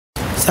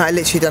So I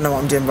literally don't know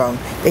what I'm doing wrong.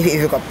 They've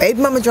either got baby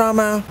mama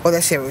drama or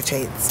they're serial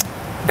cheats.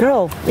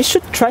 Girl, you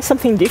should try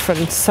something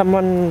different.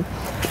 Someone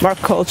more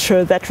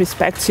culture that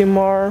respects you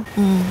more.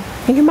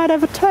 And you might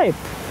have a type.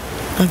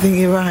 I think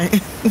you're right.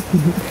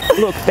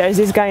 Look, there's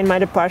this guy in my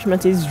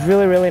department. He's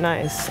really, really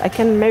nice. I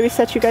can maybe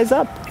set you guys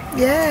up.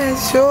 Yeah,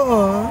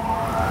 sure.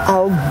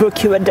 I'll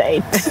book you a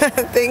date.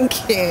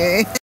 Thank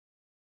you.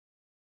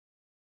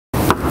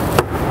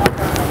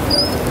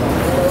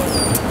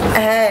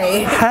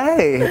 Hey.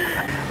 Hey.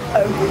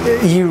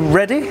 You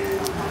ready?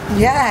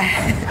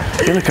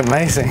 Yeah. You look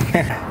amazing.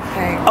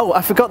 Thanks. Oh,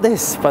 I forgot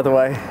this, by the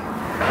way.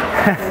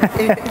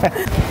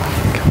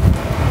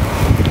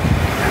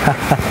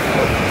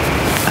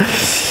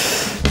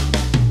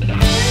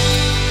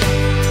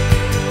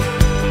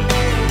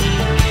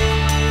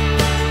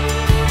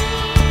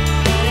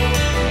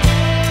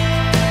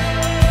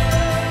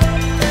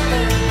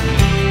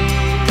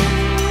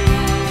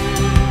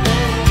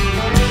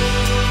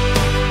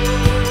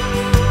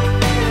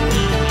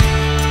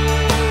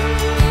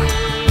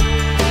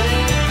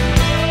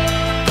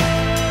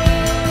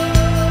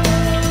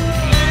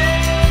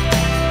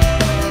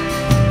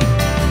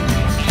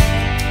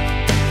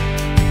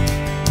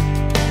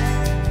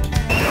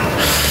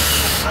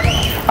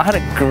 I had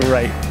a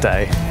great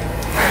day.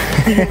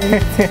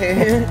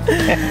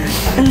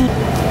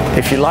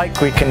 If you like,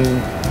 we can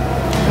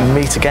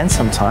meet again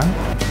sometime.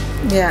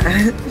 Yeah,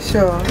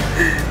 sure.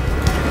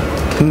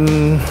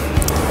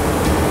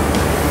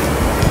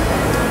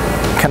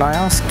 Can I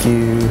ask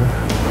you,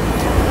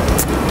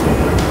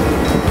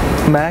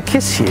 may I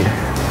kiss you?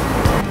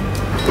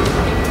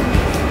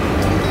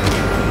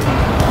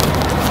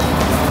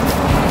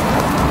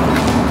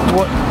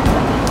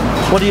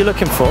 What are you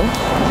looking for?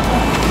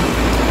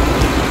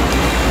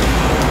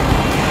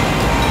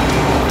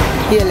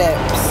 Your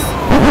lips.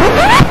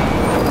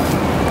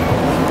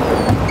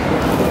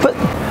 But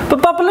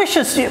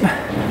Bubblicious,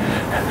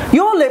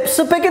 your lips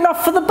are big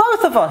enough for the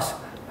both of us.